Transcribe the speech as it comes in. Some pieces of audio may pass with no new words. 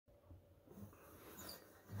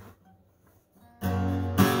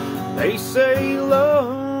They say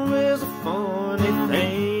love is a funny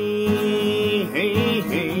thing,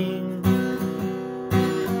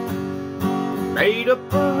 made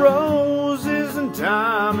up of roses and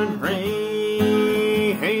diamond rings.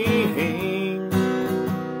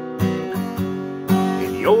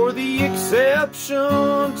 And you're the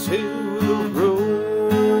exception to the rule.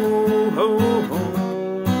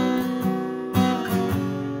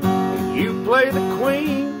 You play the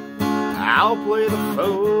queen, I'll play the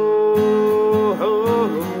foe,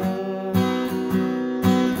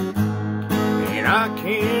 and I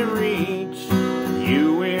can't reach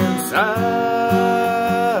you inside,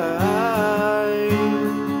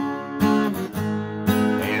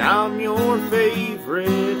 and I'm your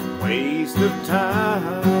favorite waste of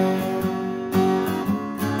time.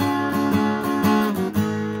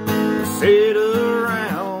 Sit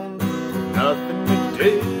around, nothing to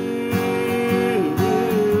do,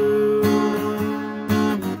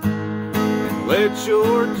 let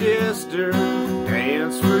your jester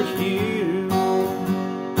dance for you.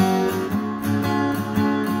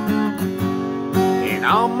 And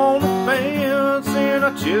I'm on the fence and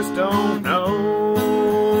I just don't know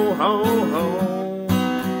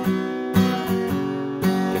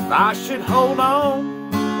if I should hold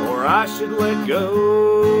on or I should let go.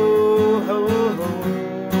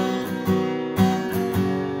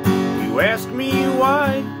 You ask me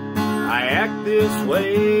why I act this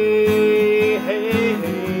way,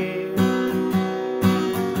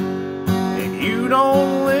 and you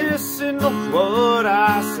don't listen to what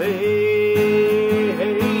I say,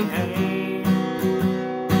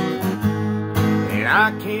 and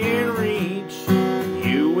I can't reach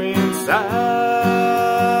you inside,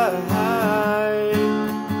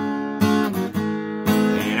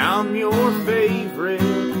 and I'm your favorite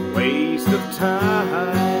waste of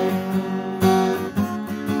time.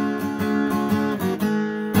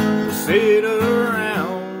 Sit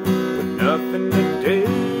around with nothing to do,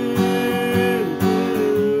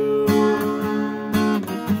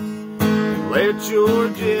 let your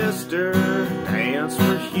jester dance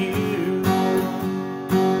for you.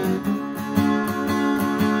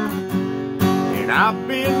 And I've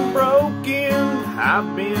been broken,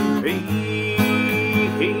 I've been beat,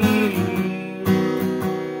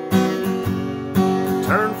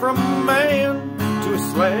 turned from a man to a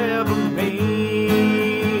slab of meat.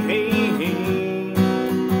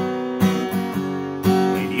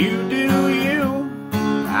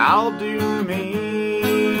 I'll do me,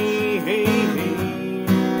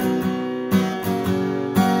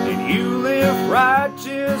 and you live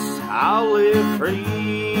righteous, I'll live free,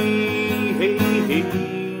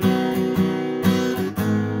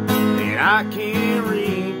 and I can't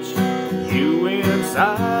reach you inside,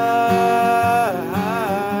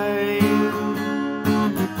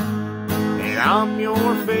 and I'm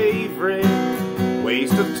your favorite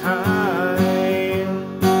waste of time.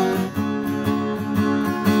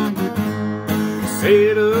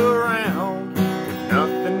 Sit around with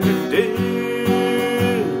nothing to do,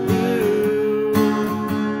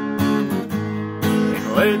 and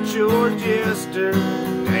let your jester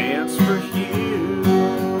dance for you,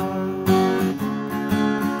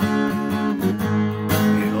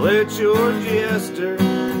 and let your jester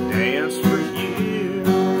dance for you,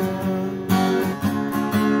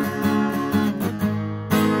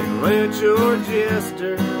 and let your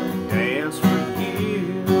jester